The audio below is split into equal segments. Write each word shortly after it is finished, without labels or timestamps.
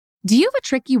Do you have a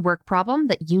tricky work problem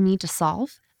that you need to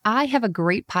solve? I have a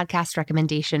great podcast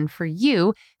recommendation for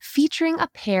you featuring a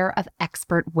pair of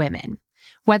expert women.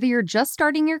 Whether you're just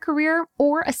starting your career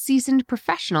or a seasoned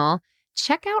professional,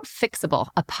 check out Fixable,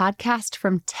 a podcast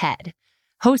from TED.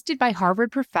 Hosted by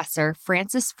Harvard professor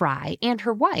Frances Frei and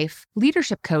her wife,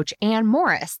 leadership coach Anne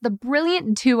Morris, the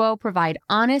brilliant duo provide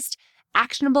honest,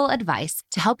 actionable advice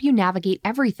to help you navigate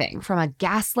everything from a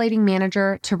gaslighting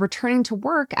manager to returning to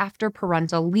work after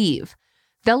parental leave.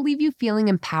 They'll leave you feeling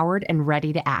empowered and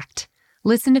ready to act.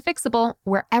 Listen to Fixable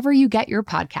wherever you get your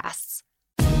podcasts.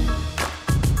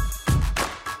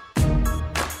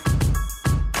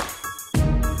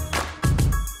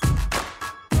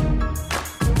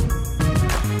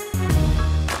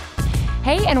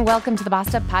 Hey, and welcome to the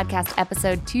Bossed Up Podcast,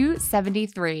 episode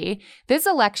 273. This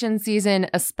election season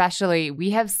especially, we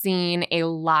have seen a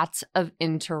lot of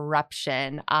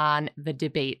interruption on the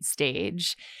debate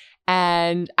stage.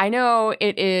 And I know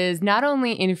it is not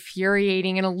only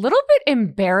infuriating and a little bit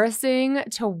embarrassing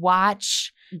to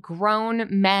watch grown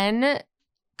men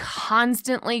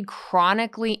constantly,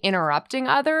 chronically interrupting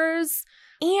others,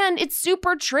 and it's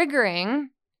super triggering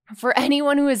for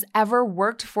anyone who has ever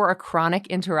worked for a chronic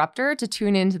interrupter to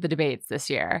tune into the debates this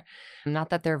year. Not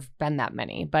that there have been that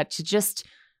many, but to just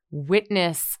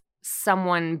witness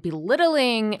someone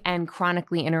belittling and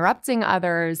chronically interrupting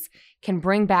others can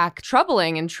bring back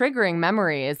troubling and triggering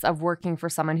memories of working for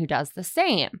someone who does the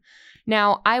same.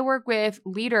 Now, I work with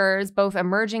leaders, both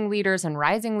emerging leaders and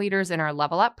rising leaders in our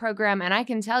Level Up program, and I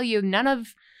can tell you none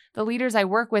of the leaders I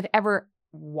work with ever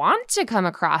want to come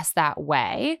across that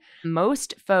way.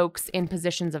 Most folks in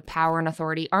positions of power and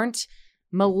authority aren't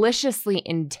maliciously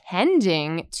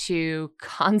intending to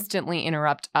constantly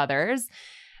interrupt others.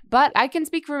 But I can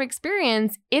speak from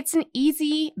experience, it's an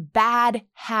easy, bad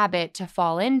habit to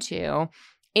fall into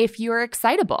if you're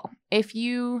excitable, if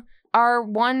you are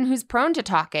one who's prone to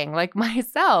talking like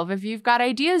myself, if you've got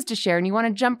ideas to share and you want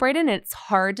to jump right in, it's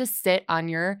hard to sit on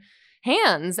your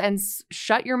hands and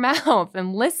shut your mouth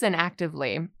and listen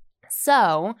actively.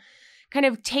 So, kind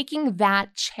of taking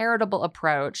that charitable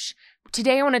approach,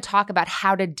 today I want to talk about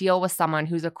how to deal with someone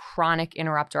who's a chronic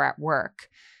interrupter at work.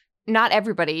 Not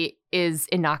everybody is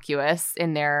innocuous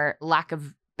in their lack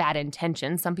of bad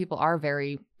intention. Some people are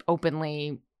very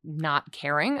openly not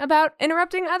caring about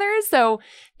interrupting others. So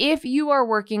if you are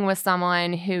working with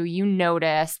someone who you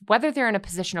notice, whether they're in a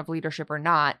position of leadership or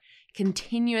not,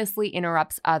 continuously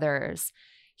interrupts others,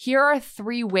 here are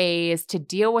 3 ways to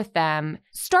deal with them,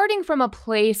 starting from a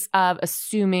place of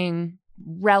assuming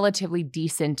relatively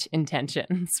decent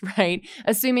intentions, right?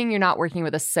 Assuming you're not working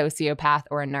with a sociopath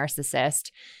or a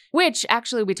narcissist, which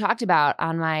actually we talked about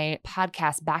on my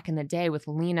podcast back in the day with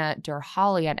Lena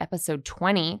Durhali on episode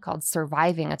 20 called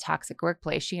Surviving a Toxic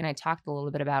Workplace. She and I talked a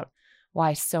little bit about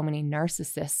why so many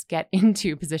narcissists get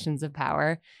into positions of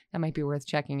power. That might be worth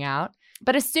checking out.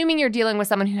 But assuming you're dealing with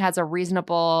someone who has a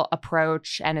reasonable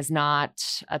approach and is not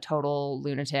a total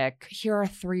lunatic, here are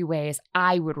 3 ways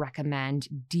I would recommend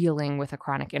dealing with a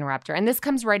chronic interrupter. And this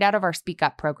comes right out of our Speak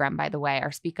Up program, by the way,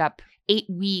 our Speak Up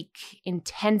 8-week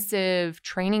intensive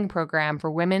training program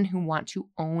for women who want to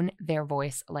own their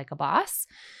voice like a boss.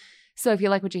 So if you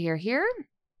like what you hear here,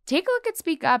 take a look at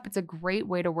Speak Up. It's a great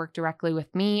way to work directly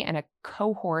with me and a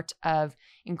cohort of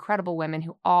incredible women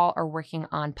who all are working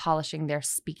on polishing their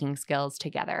speaking skills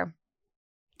together.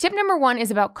 Tip number 1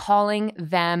 is about calling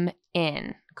them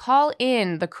in. Call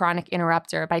in the chronic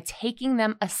interrupter by taking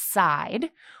them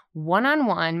aside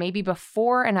one-on-one, maybe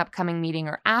before an upcoming meeting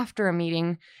or after a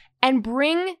meeting, and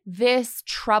bring this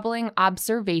troubling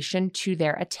observation to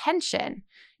their attention.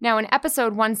 Now, in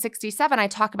episode 167, I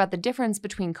talk about the difference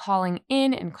between calling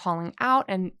in and calling out,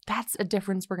 and that's a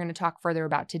difference we're going to talk further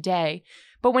about today.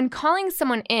 But when calling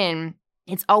someone in,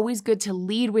 it's always good to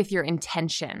lead with your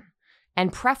intention,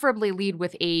 and preferably lead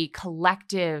with a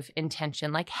collective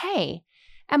intention, like, hey,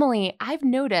 Emily, I've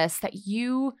noticed that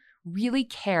you really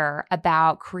care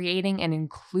about creating an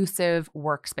inclusive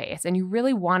workspace, and you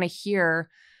really want to hear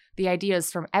the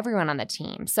ideas from everyone on the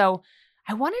team. So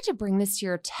I wanted to bring this to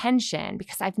your attention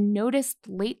because I've noticed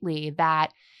lately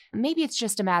that maybe it's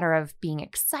just a matter of being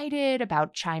excited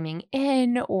about chiming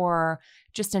in or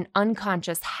just an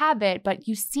unconscious habit, but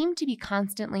you seem to be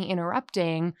constantly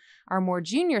interrupting our more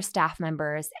junior staff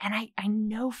members. And I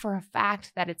know for a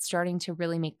fact that it's starting to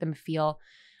really make them feel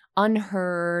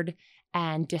unheard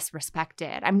and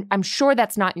disrespected. I'm sure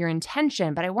that's not your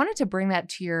intention, but I wanted to bring that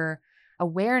to your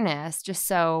awareness just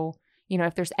so,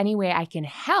 if there's any way I can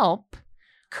help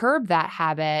curb that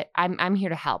habit, I'm here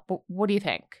to help. But what do you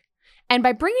think? And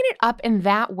by bringing it up in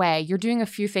that way, you're doing a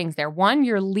few things there. One,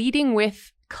 you're leading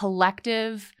with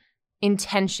collective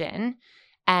intention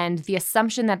and the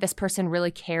assumption that this person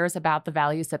really cares about the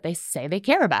values that they say they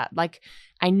care about. Like,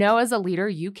 I know as a leader,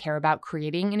 you care about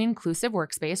creating an inclusive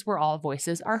workspace where all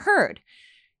voices are heard.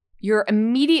 You're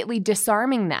immediately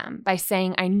disarming them by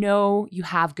saying, I know you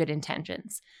have good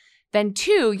intentions. Then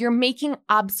 2, you're making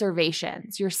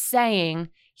observations. You're saying,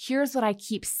 here's what I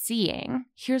keep seeing.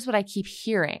 Here's what I keep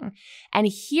hearing. And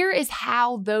here is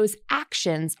how those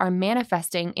actions are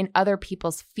manifesting in other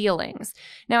people's feelings.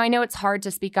 Now, I know it's hard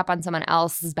to speak up on someone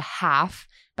else's behalf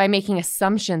by making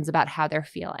assumptions about how they're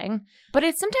feeling, but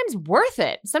it's sometimes worth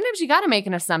it. Sometimes you got to make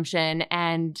an assumption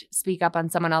and speak up on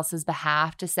someone else's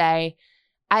behalf to say,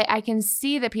 I can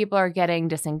see that people are getting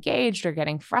disengaged or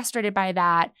getting frustrated by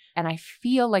that, and I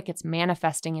feel like it's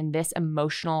manifesting in this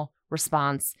emotional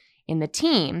response in the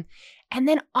team. And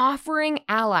then offering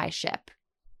allyship.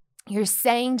 You're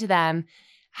saying to them,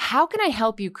 how can I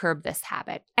help you curb this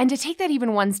habit? And to take that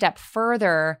even one step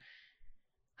further,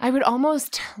 I would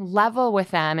almost level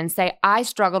with them and say, I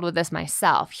struggled with this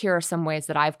myself. Here are some ways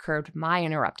that I've curbed my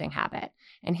interrupting habit,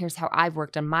 and here's how I've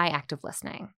worked on my active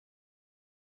listening.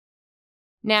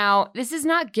 Now, this is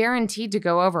not guaranteed to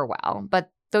go over well, but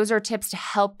those are tips to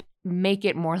help make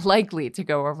it more likely to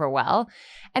go over well.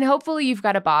 And hopefully you've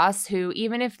got a boss who,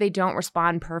 even if they don't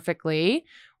respond perfectly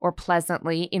or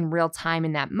pleasantly in real time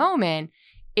in that moment,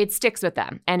 it sticks with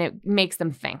them and it makes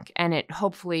them think, and it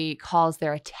hopefully calls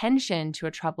their attention to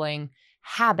a troubling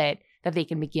habit that they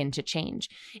can begin to change.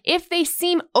 If they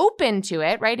seem open to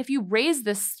it, right? If you raise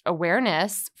this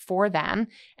awareness for them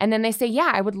and then they say, yeah,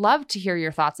 I would love to hear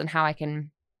your thoughts on how I can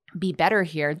be better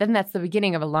here, then that's the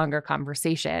beginning of a longer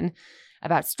conversation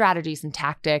about strategies and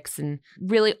tactics and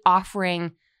really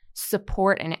offering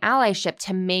support and allyship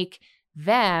to make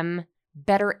them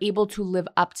better able to live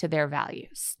up to their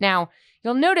values. Now,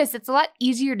 you'll notice it's a lot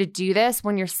easier to do this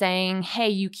when you're saying, hey,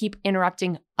 you keep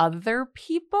interrupting other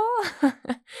people.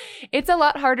 It's a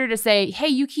lot harder to say, hey,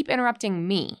 you keep interrupting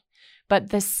me. But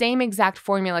the same exact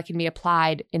formula can be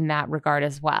applied in that regard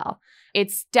as well.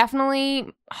 It's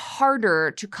definitely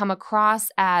harder to come across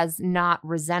as not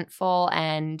resentful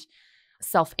and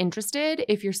self-interested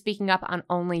if you're speaking up on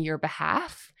only your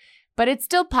behalf, but it's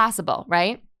still possible,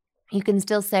 right? You can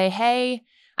still say, hey,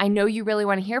 I know you really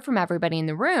want to hear from everybody in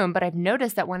the room, but I've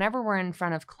noticed that whenever we're in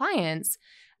front of clients,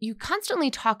 you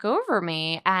constantly talk over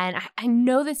me, and I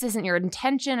know this isn't your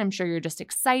intention. I'm sure you're just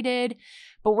excited,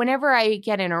 but whenever I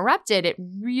get interrupted, it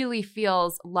really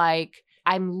feels like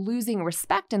I'm losing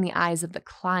respect in the eyes of the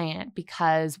client,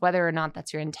 because whether or not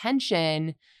that's your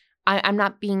intention, I'm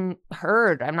not being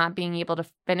heard. I'm not being able to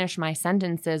finish my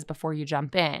sentences before you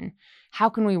jump in. How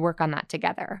can we work on that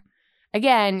together?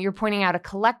 Again, you're pointing out a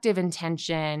collective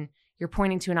intention. You're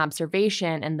pointing to an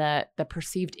observation and the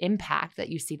perceived impact that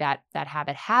you see that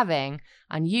habit having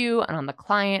on you and on the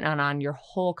client and on your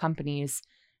whole company's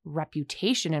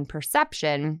reputation and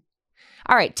perception.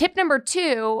 All right, tip number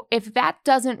 2, if that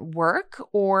doesn't work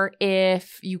or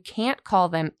if you can't call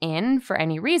them in for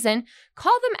any reason,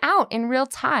 call them out in real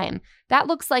time. That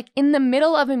looks like in the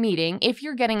middle of a meeting, if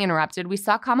you're getting interrupted. We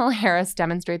saw Kamala Harris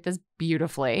demonstrate this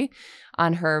beautifully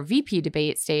on her VP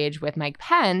debate stage with Mike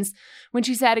Pence when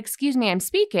she said, excuse me, I'm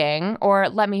speaking, or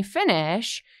let me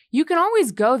finish. You can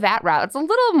always go that route. It's a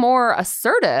little more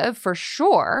assertive for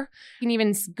sure. You can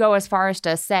even go as far as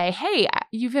to say, hey,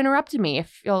 you've interrupted me.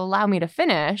 If you'll allow me to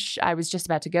finish, I was just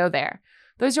about to go there.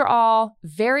 Those are all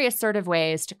very assertive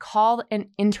ways to call an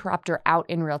interrupter out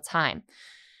in real time.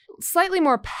 Slightly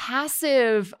more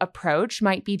passive approach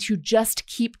might be to just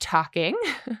keep talking.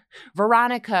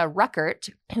 Veronica Ruckert,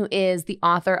 who is the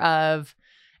author of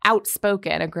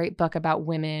Outspoken, a great book about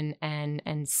women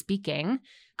and speaking,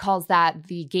 calls that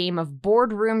the game of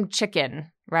boardroom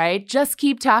chicken, right? Just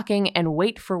keep talking and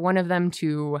wait for one of them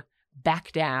to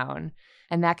back down.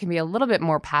 And that can be a little bit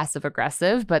more passive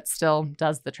aggressive, but still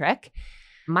does the trick.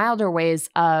 Milder ways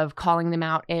of calling them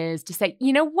out is to say,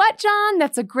 you know what, John,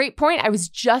 that's a great point. I was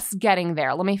just getting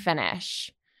there. Let me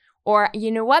finish. Or,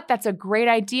 you know what, that's a great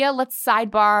idea. Let's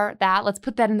sidebar that. Let's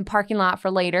put that in the parking lot for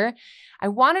later. I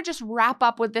want to just wrap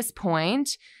up with this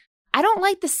point. I don't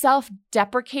like the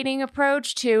self-deprecating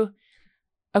approach to,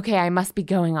 okay, I must be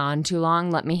going on too long.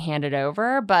 Let me hand it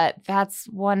over. But that's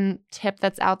one tip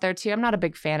that's out there too. I'm not a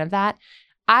big fan of that.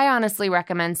 I honestly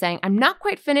recommend saying, I'm not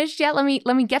quite finished yet. Let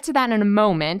me get to that in a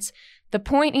moment. The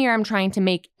point here I'm trying to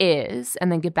make is,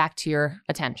 and then get back to your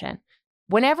attention.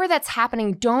 Whenever that's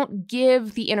happening, don't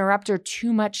give the interrupter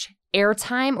too much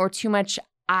airtime or too much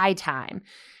eye time.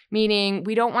 Meaning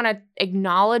we don't want to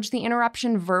acknowledge the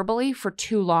interruption verbally for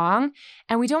too long,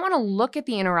 and we don't want to look at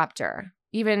the interrupter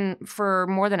even for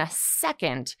more than a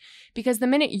second, because the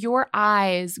minute your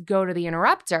eyes go to the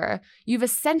interrupter, you've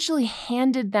essentially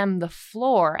handed them the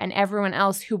floor, and everyone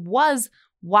else who was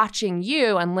watching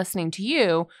you and listening to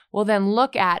you will then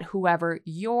look at whoever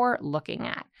you're looking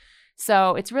at.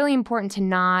 So it's really important to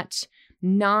not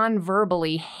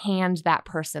non-verbally hand that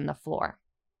person the floor.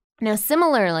 Now,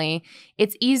 similarly,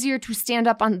 it's easier to stand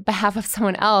up on behalf of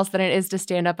someone else than it is to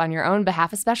stand up on your own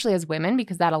behalf, especially as women,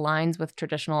 because that aligns with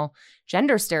traditional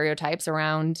gender stereotypes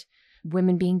around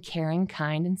women being caring,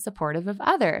 kind, and supportive of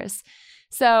others.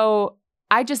 So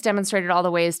I just demonstrated all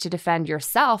the ways to defend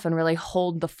yourself and really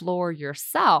hold the floor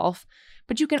yourself.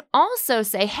 But you can also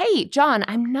say, hey, John,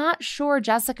 I'm not sure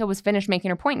Jessica was finished making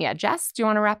her point yet. Jess, do you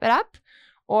want to wrap it up?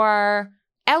 Or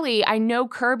Ellie, I know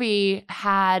Kirby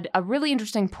had a really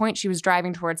interesting point she was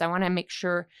driving towards. I want to make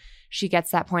sure she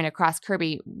gets that point across.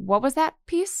 Kirby, what was that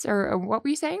piece, or what were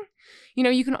you saying? You know,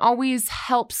 you can always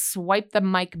help swipe the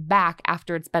mic back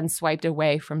after it's been swiped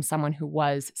away from someone who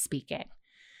was speaking.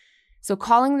 So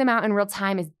calling them out in real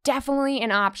time is definitely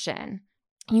an option.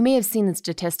 You may have seen the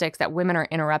statistics that women are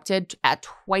interrupted at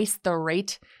twice the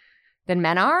rate than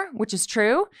men are, which is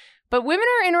true. But women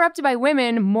are interrupted by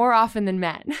women more often than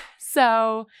men.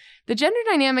 So the gender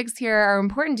dynamics here are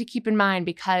important to keep in mind,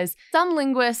 because some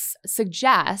linguists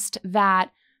suggest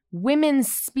that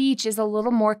women's speech is a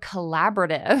little more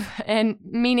collaborative, and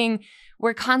meaning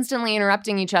we're constantly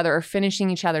interrupting each other or finishing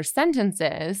each other's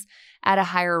sentences at a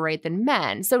higher rate than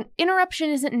men. So interruption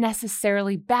isn't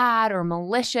necessarily bad or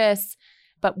malicious,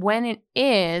 but when it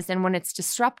is, and when it's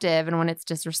disruptive and when it's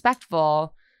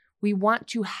disrespectful, we want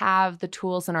to have the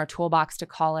tools in our toolbox to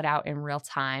call it out in real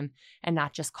time and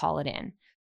not just call it in.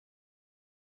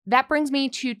 That brings me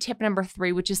to tip number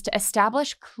 3, which is to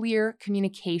establish clear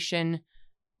communication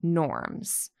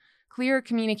norms. Clear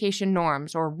communication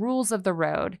norms, or rules of the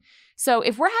road. So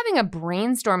if we're having a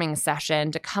brainstorming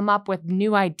session to come up with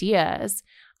new ideas,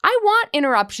 I want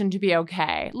interruption to be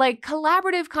okay. Like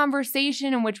collaborative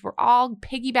conversation in which we're all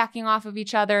piggybacking off of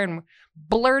each other and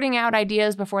blurting out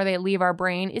ideas before they leave our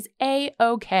brain is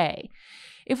A-okay.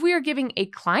 If we are giving a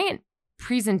client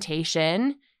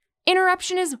presentation,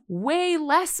 interruption is way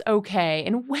less okay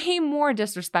and way more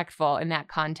disrespectful in that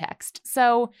context.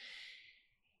 So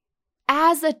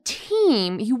as a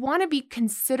team, you want to be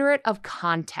considerate of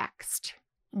context.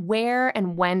 Where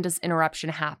and when does interruption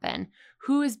happen?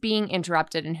 Who is being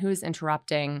interrupted and who is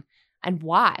interrupting, and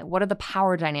why? What are the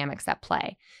power dynamics at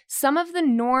play? Some of the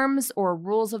norms or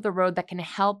rules of the road that can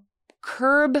help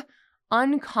curb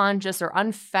unconscious or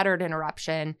unfettered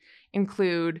interruption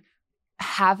include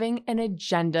having an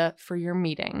agenda for your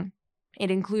meeting.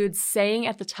 It includes saying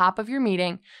at the top of your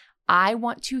meeting, I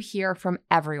want to hear from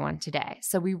everyone today.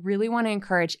 So we really want to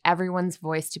encourage everyone's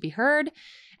voice to be heard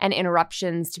and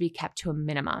interruptions to be kept to a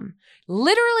minimum.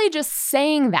 Literally just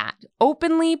saying that,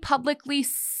 openly, publicly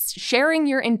sharing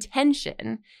your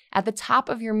intention at the top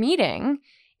of your meeting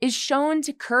is shown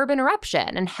to curb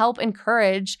interruption and help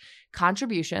encourage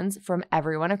contributions from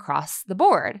everyone across the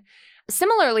board.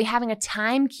 Similarly, having a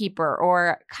timekeeper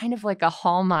or kind of like a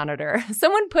hall monitor,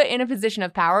 someone put in a position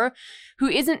of power who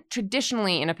isn't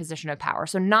traditionally in a position of power.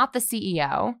 So not the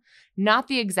CEO, not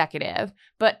the executive,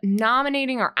 but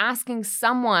nominating or asking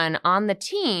someone on the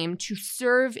team to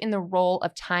serve in the role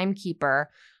of timekeeper.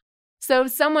 So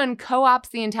if someone co-opts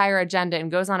the entire agenda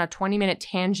and goes on a 20-minute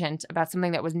tangent about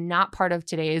something that was not part of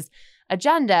today's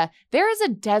agenda, there is a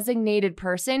designated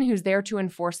person who's there to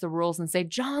enforce the rules and say,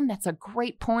 John, that's a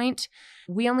great point.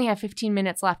 We only have 15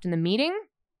 minutes left in the meeting.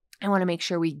 I want to make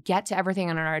sure we get to everything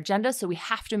on our agenda, so we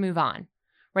have to move on,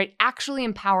 right? Actually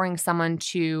empowering someone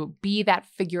to be that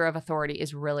figure of authority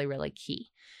is really, really key.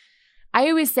 I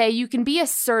always say you can be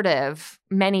assertive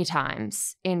many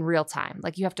times in real time.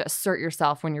 Like you have to assert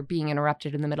yourself when you're being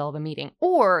interrupted in the middle of a meeting.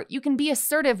 Or you can be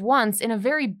assertive once in a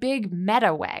very big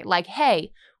meta way. Like,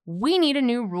 hey, we need a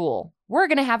new rule. We're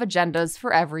going to have agendas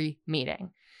for every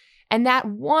meeting. And that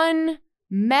one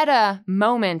meta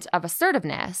moment of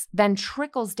assertiveness then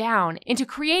trickles down into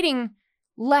creating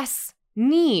less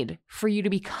need for you to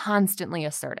be constantly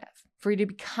assertive, for you to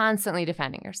be constantly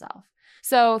defending yourself.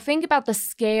 So think about the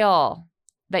scale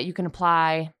that you can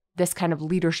apply this kind of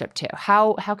leadership to.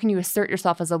 How can you assert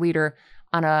yourself as a leader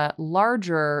on a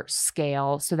larger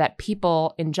scale so that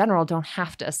people in general don't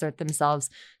have to assert themselves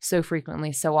so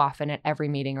frequently, so often at every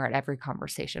meeting or at every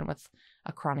conversation with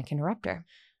a chronic interrupter?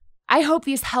 I hope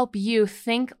these help you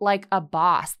think like a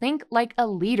boss, think like a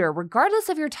leader, regardless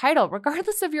of your title,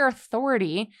 regardless of your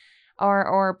authority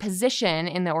or position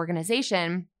in the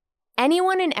organization.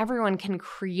 Anyone and everyone can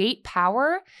create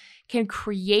power, can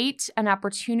create an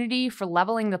opportunity for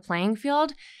leveling the playing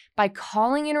field by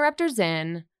calling interrupters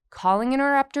in, calling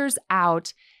interrupters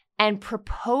out, and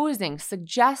proposing,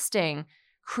 suggesting,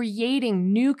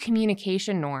 creating new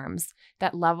communication norms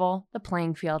that level the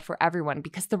playing field for everyone.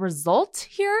 Because the result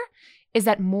here is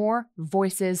that more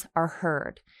voices are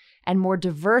heard, and more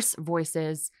diverse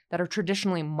voices that are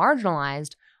traditionally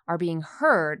marginalized are being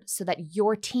heard so that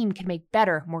your team can make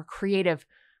better, more creative,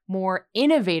 more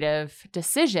innovative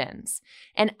decisions.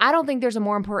 And I don't think there's a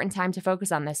more important time to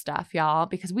focus on this stuff, y'all,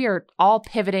 because we are all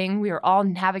pivoting. We are all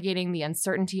navigating the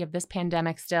uncertainty of this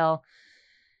pandemic still.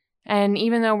 And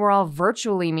even though we're all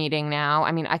virtually meeting now,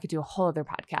 I mean, I could do a whole other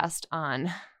podcast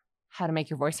on how to make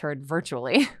your voice heard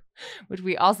virtually, which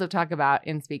we also talk about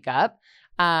in Speak Up.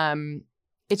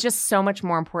 It's just so much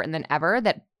more important than ever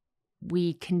that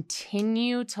we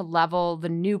continue to level the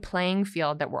new playing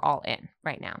field that we're all in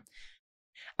right now.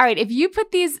 All right, if you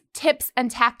put these tips and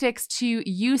tactics to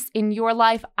use in your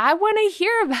life, I want to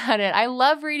hear about it. I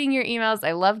love reading your emails.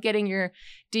 I love getting your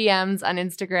DMs on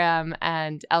Instagram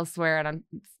and elsewhere, and on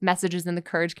messages in the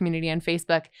Courage community on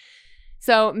Facebook.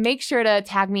 So make sure to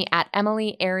tag me at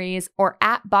Emily Aries or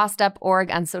at BossedUp.org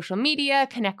on social media.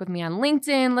 Connect with me on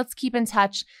LinkedIn. Let's keep in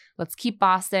touch. Let's keep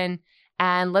Boston.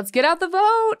 And let's get out the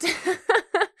vote.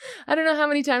 I don't know how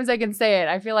many times I can say it.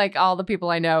 I feel like all the people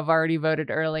I know have already voted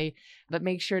early. But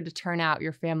make sure to turn out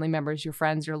your family members, your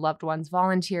friends, your loved ones.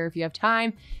 Volunteer if you have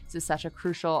time. This is such a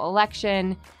crucial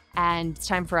election. And it's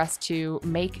time for us to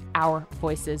make our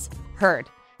voices heard.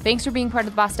 Thanks for being part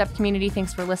of the Bossed Up community.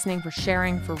 Thanks for listening, for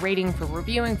sharing, for rating, for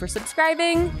reviewing, for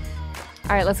subscribing.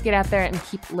 All right, let's get out there and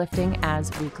keep lifting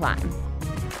as we climb.